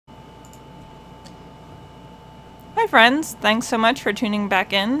Hi friends, thanks so much for tuning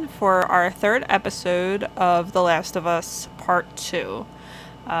back in for our third episode of The Last of Us Part 2.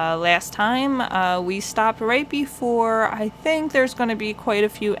 Last time we stopped right before I think there's going to be quite a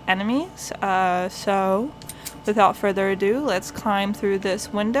few enemies, so without further ado, let's climb through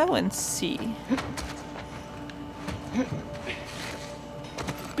this window and see.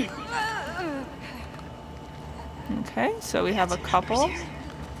 Okay, so we have a couple. What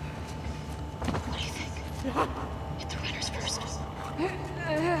do you think? Hit the runners first. Let's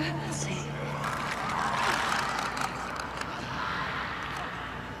see.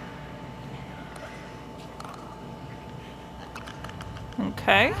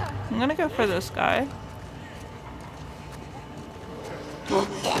 Okay, I'm gonna go for this guy.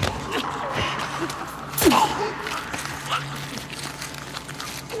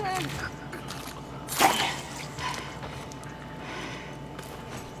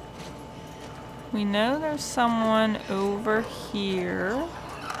 We know there's someone over here.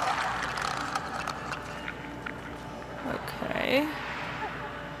 Okay.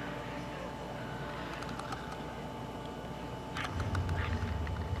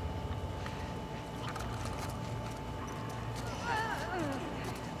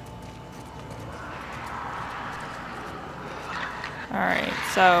 Alright,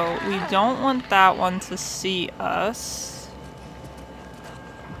 so we don't want that one to see us.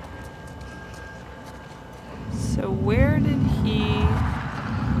 So where did he...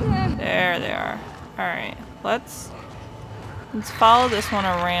 There they are. Alright, let's follow this one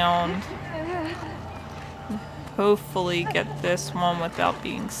around. Hopefully get this one without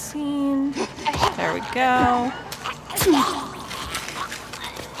being seen. There we go.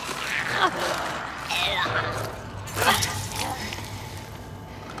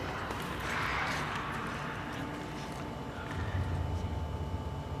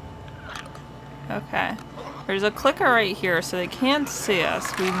 Okay. There's a clicker right here, so they can't see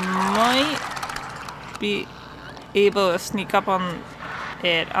us. We might be able to sneak up on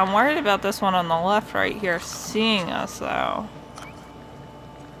it. I'm worried about this one on the left right here seeing us, though.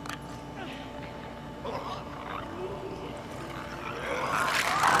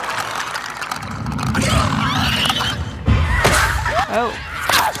 Oh.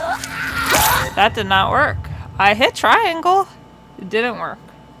 That did not work. I hit triangle. It didn't work.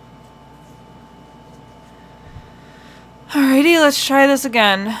 Alrighty, let's try this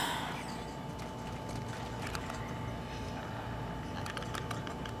again.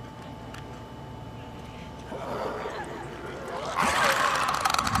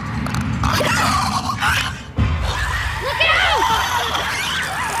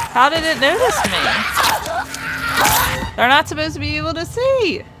 How did it notice me? They're not supposed to be able to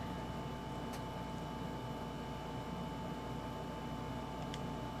see.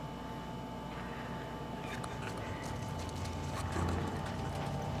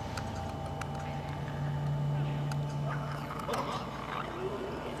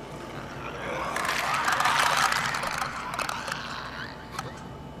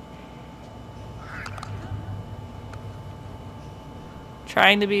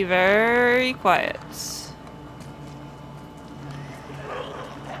 Trying to be very quiet.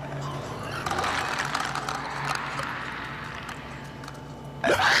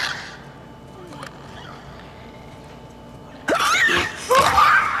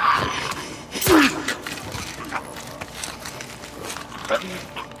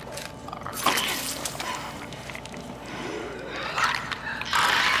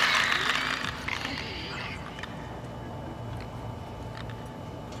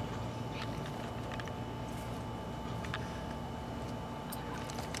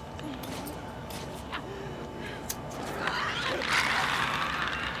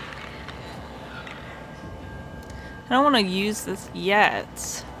 I don't want to use this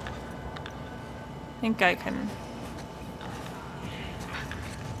yet. I think I can.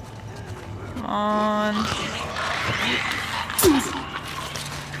 Come on.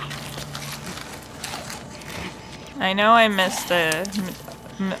 I know I missed the...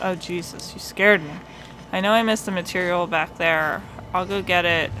 Oh Jesus, you scared me. I know I missed the material back there. I'll go get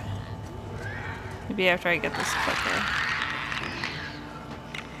it. Maybe after I get this clicker.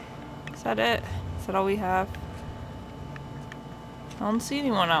 Is that it? Is that all we have? I don't see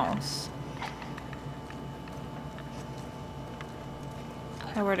anyone else.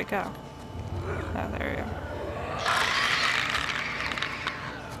 Oh, where'd it go? Oh, there we go.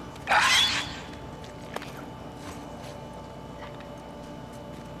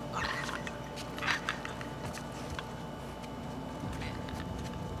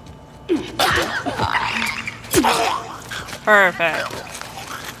 Perfect.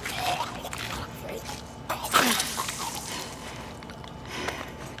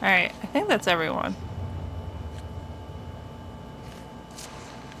 Alright, I think that's everyone.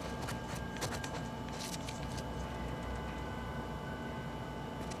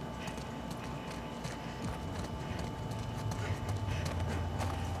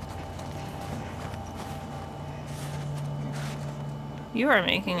 You are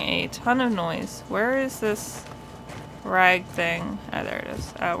making a ton of noise. Where is this rag thing? Ah, there it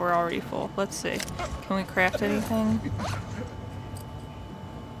is. We're already full. Let's see. Can we craft anything?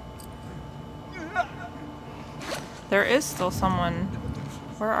 There is still someone.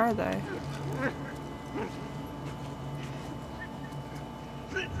 Where are they?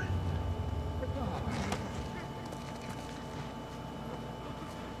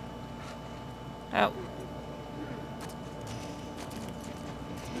 Oh.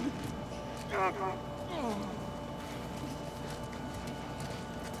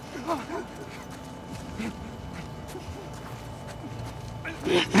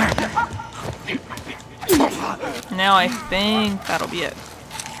 Now I think that'll be it.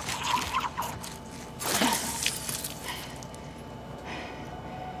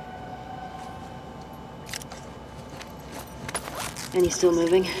 And he's still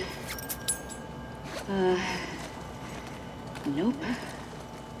moving? Nope.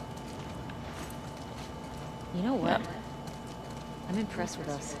 You know what? I'm impressed with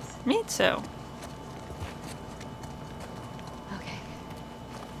us. Me too. Okay.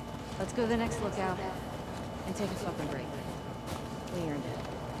 Let's go to the next lookout and take a fucking break. We earned it.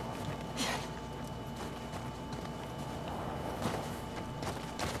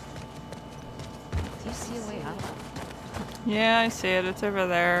 Do you see a way out? Yeah, I see it. It's over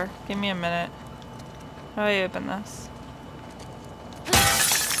there. Give me a minute. How do I open this?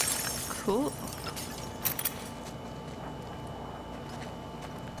 Cool.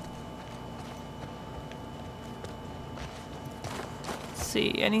 Let's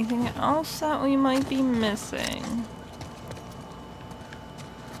see, anything else that we might be missing?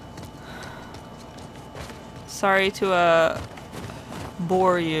 Sorry to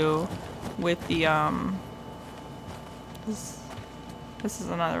bore you with the this is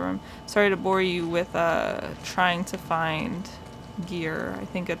another room. Sorry to bore you with trying to find gear. I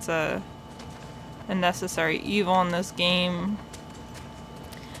think it's a necessary evil in this game.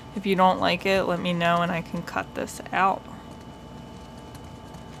 If you don't like it, let me know and I can cut this out.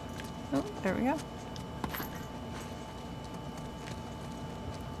 Oh, there we go.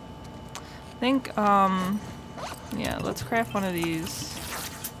 I think, yeah, let's craft one of these.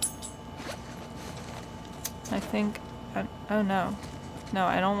 I think, oh no. No,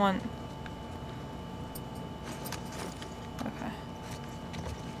 I don't want... Okay.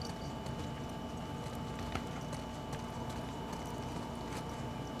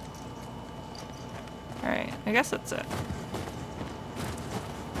 Alright, I guess that's it.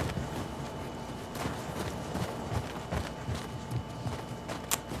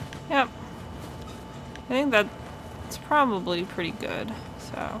 Yep. I think that's probably pretty good,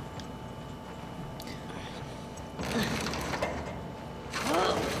 so...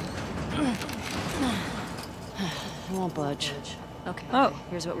 I won't budge. Okay. Oh.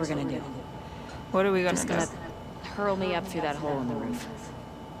 Here's what we're gonna do. What are we gonna Just do? gonna hurl me up through that hole in the roof.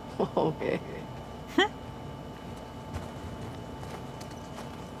 Okay.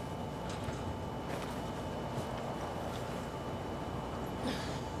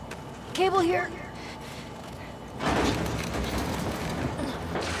 Cable here.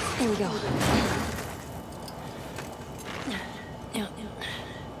 Here we go.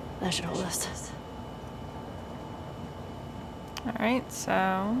 That should hold us. Alright,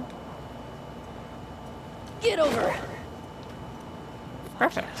 so... Get over.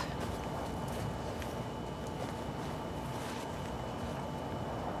 Perfect.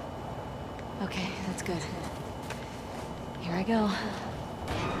 Okay, that's good. Here I go.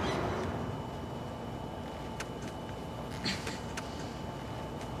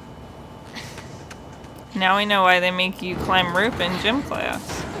 Now we know why they make you climb rope in gym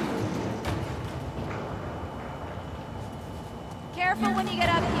class. Careful when you get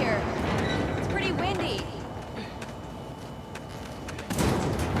up here. It's pretty windy.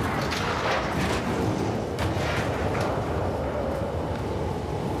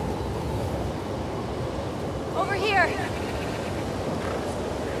 Over here.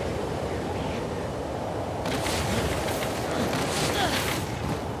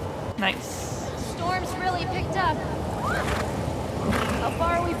 Nice. Storm's really picked up. How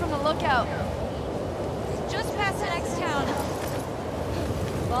far are we from the lookout? Just past the next town.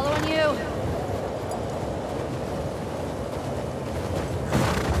 Following you.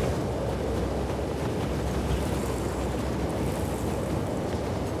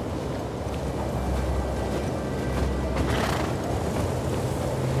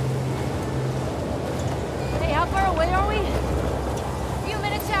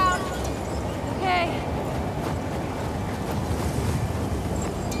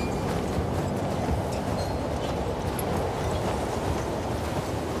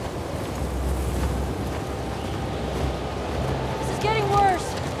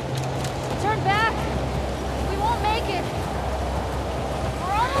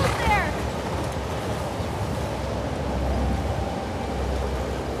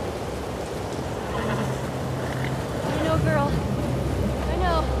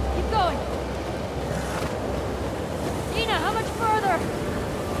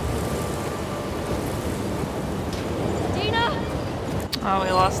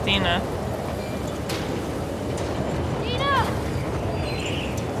 lost Dina. Dina!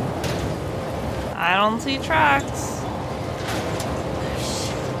 I don't see tracks.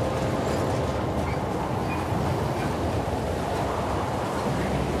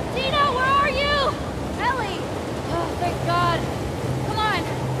 Dina, where are you? Ellie! Oh, thank God. Come on.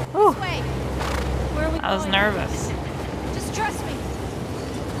 Whew. This way. Where are we I was going? nervous. Just trust me.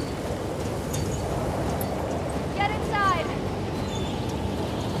 Get inside.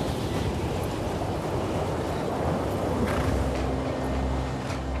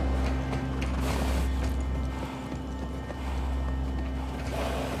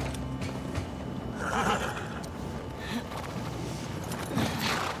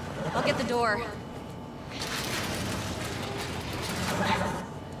 I'll get the door.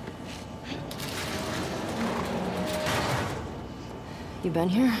 You been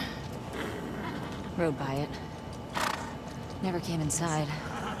here? Rode by it. Never came inside.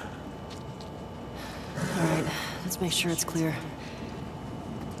 All right, let's make sure it's clear.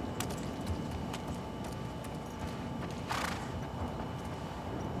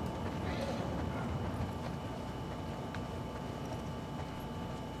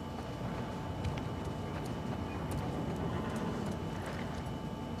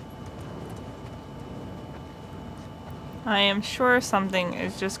 I am sure something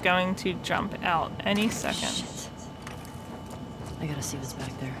is just going to jump out any second. Shit. I gotta see what's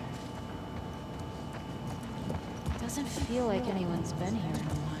back there. Doesn't feel like anyone's been here in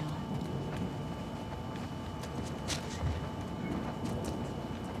a while.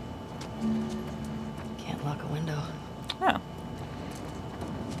 Can't lock a window. Oh.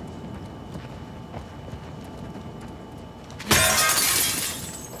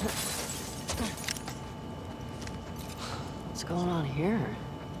 What's going on here?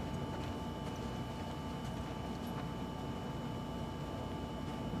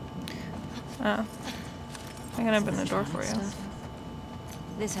 Oh. I can open the door for you.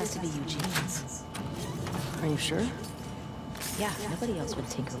 This has to be Eugene's. Are you sure? Yeah, nobody else would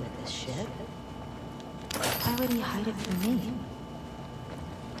tinker with this shit. Why would he hide it from me?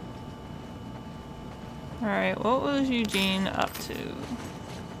 Alright, what was Eugene up to?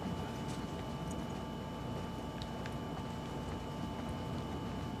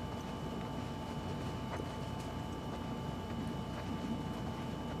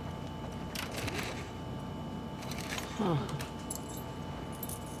 Huh.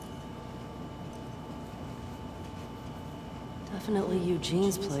 Definitely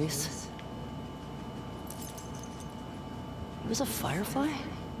Eugene's place. He was a firefly?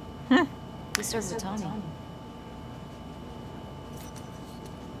 He served with Tommy.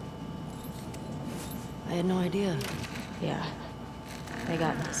 I had no idea. Yeah. They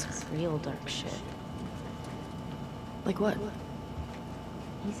got into some real dark shit. Like what?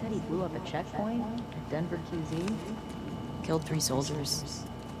 He said he blew up a checkpoint at Denver QZ. Killed 3 soldiers.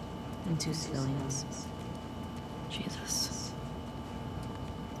 And 2 civilians. Jesus.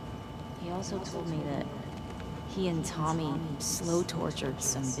 He also told me that he and Tommy slow tortured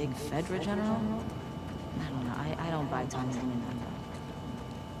some big Fedra general. I don't know. I don't buy Tommy's doing that.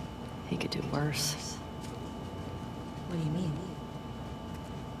 He could do worse. What do you mean?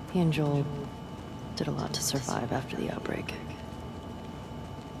 He and Joel did a lot to survive after the outbreak.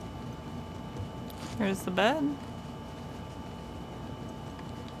 Here's the bed.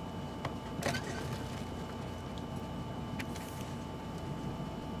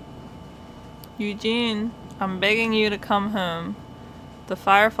 Eugene, I'm begging you to come home. The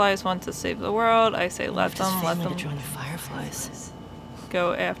Fireflies want to save the world. I say let them To join the Fireflies.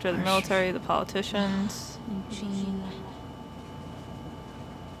 go after the military, the politicians. Eugene.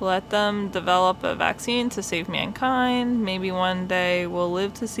 Let them develop a vaccine to save mankind. Maybe one day we'll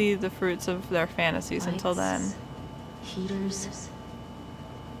live to see the fruits of their fantasies. Until then. Heaters.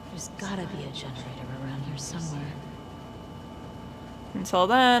 There's gotta be a generator around here somewhere. Until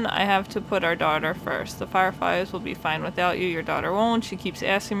then, I have to put our daughter first. The Fireflies will be fine without you. Your daughter won't. She keeps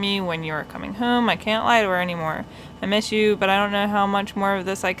asking me when you are coming home. I can't lie to her anymore. I miss you, but I don't know how much more of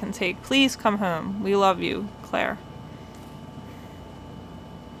this I can take. Please come home. We love you, Claire.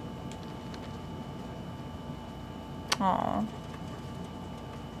 Aww.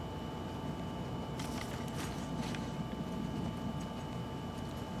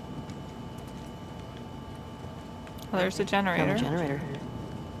 Oh, there's a generator. Generator.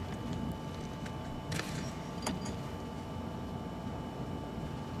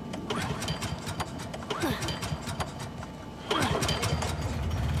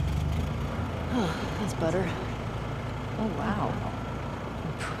 That's better. Oh, wow.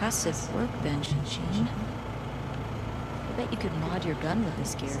 Impressive workbench, Eugene. I bet you could mod your gun with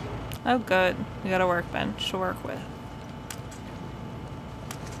this gear. Oh, good. We got a workbench to work with.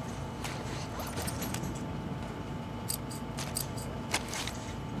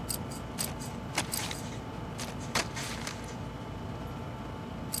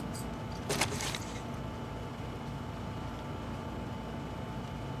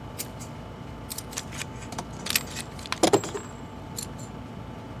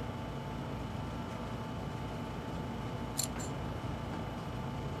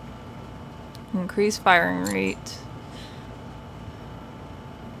 Increase firing rate.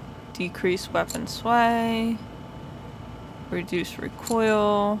 Decrease weapon sway. Reduce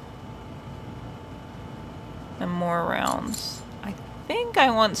recoil. And more rounds. I think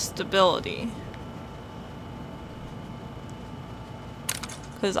I want stability.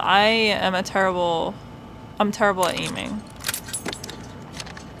 Because I'm terrible at aiming.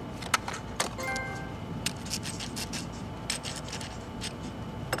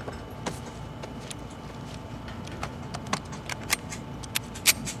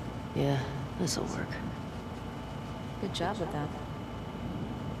 Yeah, this'll work. Good job with that.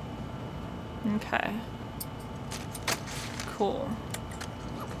 Okay. Cool.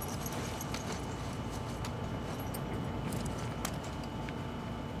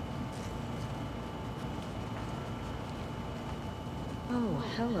 Oh,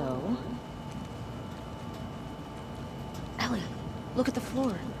 hello. Ellie, look at the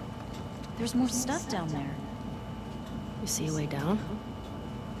floor. There's more stuff down there. You see a way down?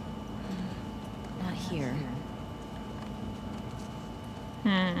 Not here.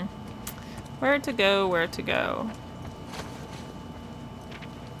 Where to go, where to go?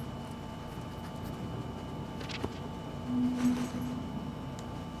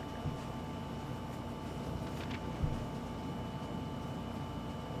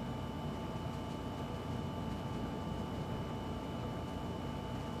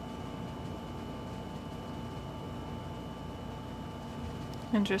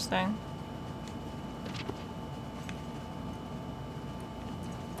 Interesting.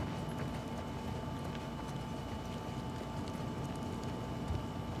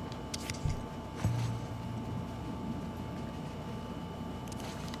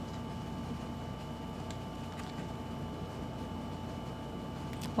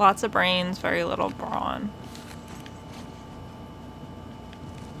 Lots of brains, very little brawn.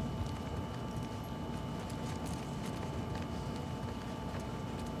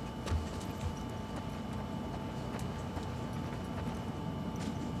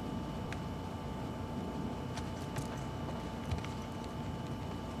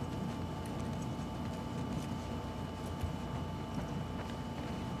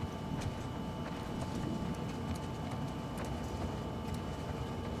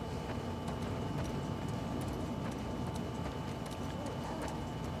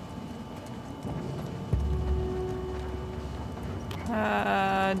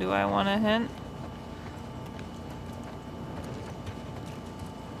 Do I want a hint?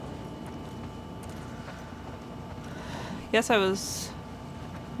 Guess I was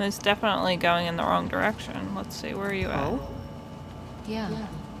most definitely going in the wrong direction. Let's see, where are you at? Oh? Yeah.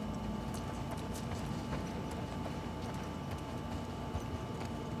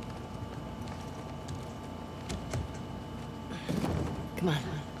 Come on.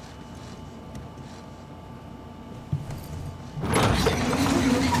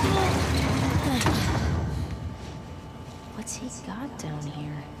 What's he got down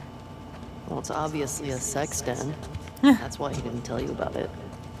here? Well, it's obviously a sex den. That's why he didn't tell you about it.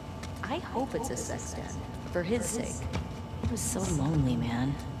 I hope it's a sex den. For his sake. He was so lonely,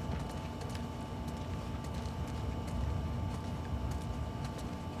 man.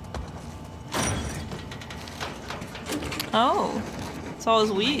 Oh, it's all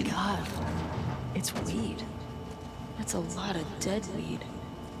his weed. God, it's weed. That's a lot of dead weed.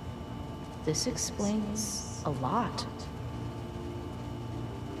 This explains a lot.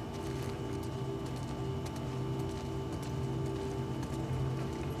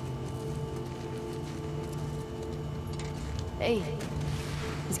 Hey,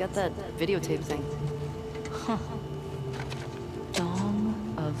 he's got that videotape thing. Huh.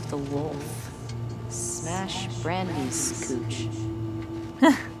 Dong of the Wolf. Smash Brandy's cooch.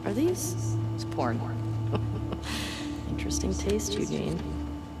 Are these? It's porn. Interesting taste, Eugene.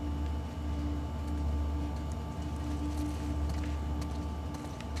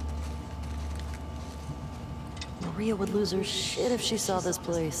 Maria would lose her shit if she saw this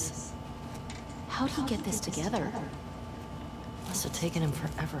place. How'd he get this together? Must have taken him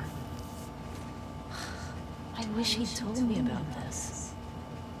forever. I wish he'd told me about this.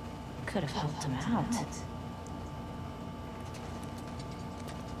 Could have helped him out.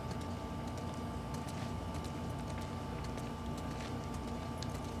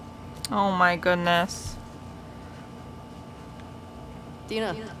 Oh my goodness.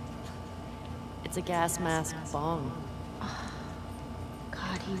 Dina. It's a gas mask bong.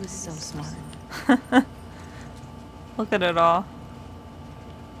 God, he was so smart. Look at it all.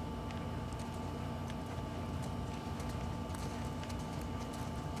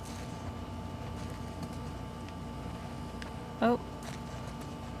 Oh.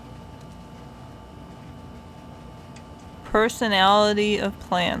 Personality of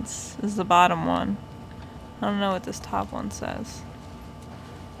plants is the bottom one. I don't know what this top one says.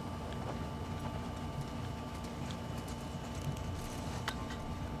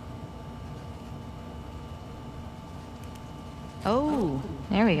 Oh,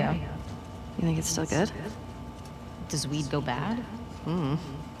 there we go. You think it's still good? Does weed go bad?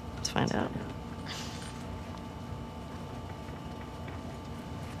 Let's find out.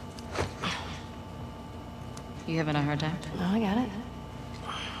 You having a hard time? No, I got it.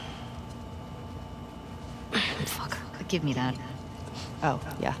 Fuck. Give me that. Oh,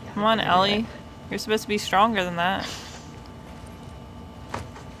 yeah. Come on, Ellie. You're supposed to be stronger than that.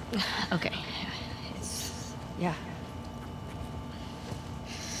 Okay. Yeah.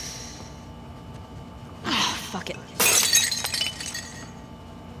 Fuck it.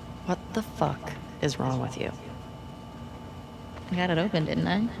 What the fuck is wrong with you? I got it open, didn't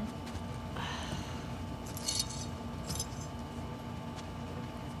I?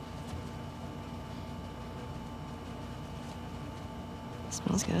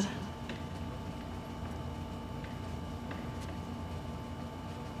 Smells good.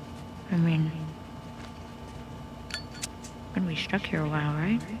 I mean, gonna be stuck here a while,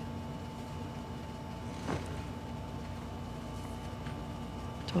 right?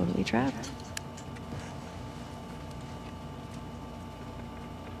 Totally trapped.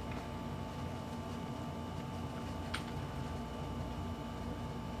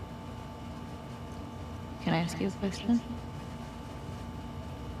 Can I ask you a question?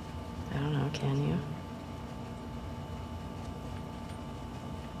 I don't know, can you?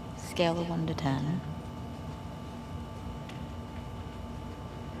 Scale of 1 to 10.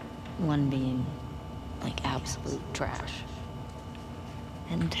 1 being, like, absolute trash.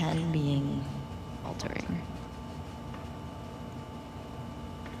 And 10 being altering.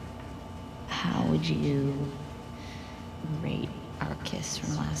 How would you rate our kiss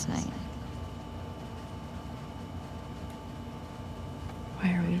from last night?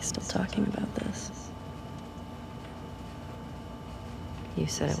 Why are we still talking about this? You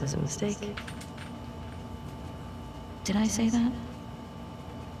said it was a mistake. Did I say that?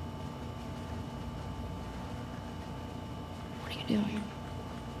 What are you doing?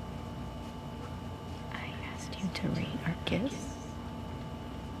 I asked you to rate our kiss.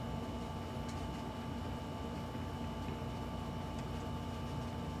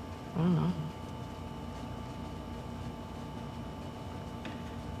 I don't know.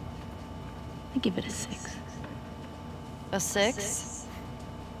 I give it a 6. A 6?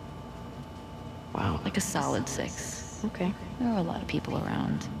 Wow. Like a solid 6. Okay. There are a lot of people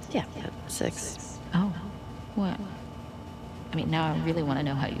around. Yeah, but 6. Oh, what? I mean, now I really want to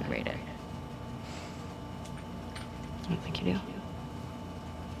know how you'd rate it. I don't think you do.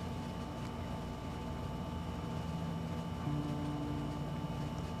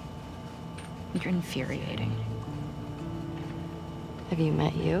 You're infuriating. Have you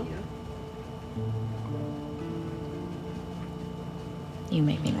met you? You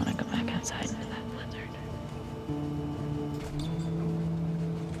make me want to go back outside into that blizzard.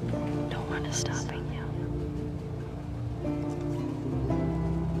 No one is stopping you.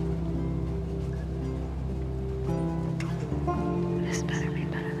 This better be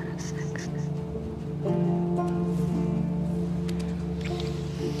better than a 6.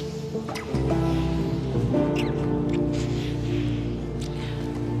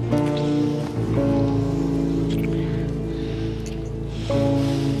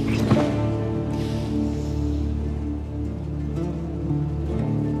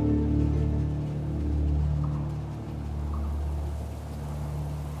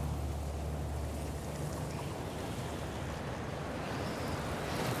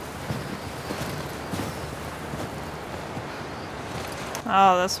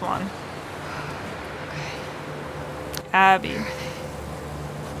 Oh, this one. Abby.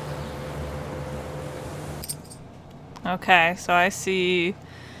 Okay, so I see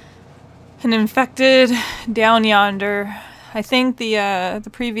an infected down yonder. I think the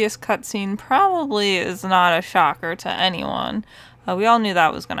previous cutscene probably is not a shocker to anyone. We all knew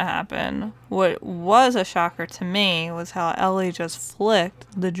that was going to happen. What was a shocker to me was how Ellie just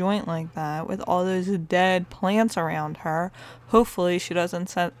flicked the joint like that with all those dead plants around her. Hopefully she doesn't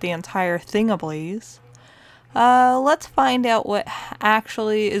set the entire thing ablaze. Let's find out what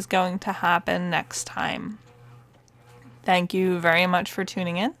actually is going to happen next time. Thank you very much for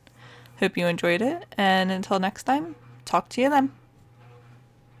tuning in. Hope you enjoyed it, and until next time, talk to you then.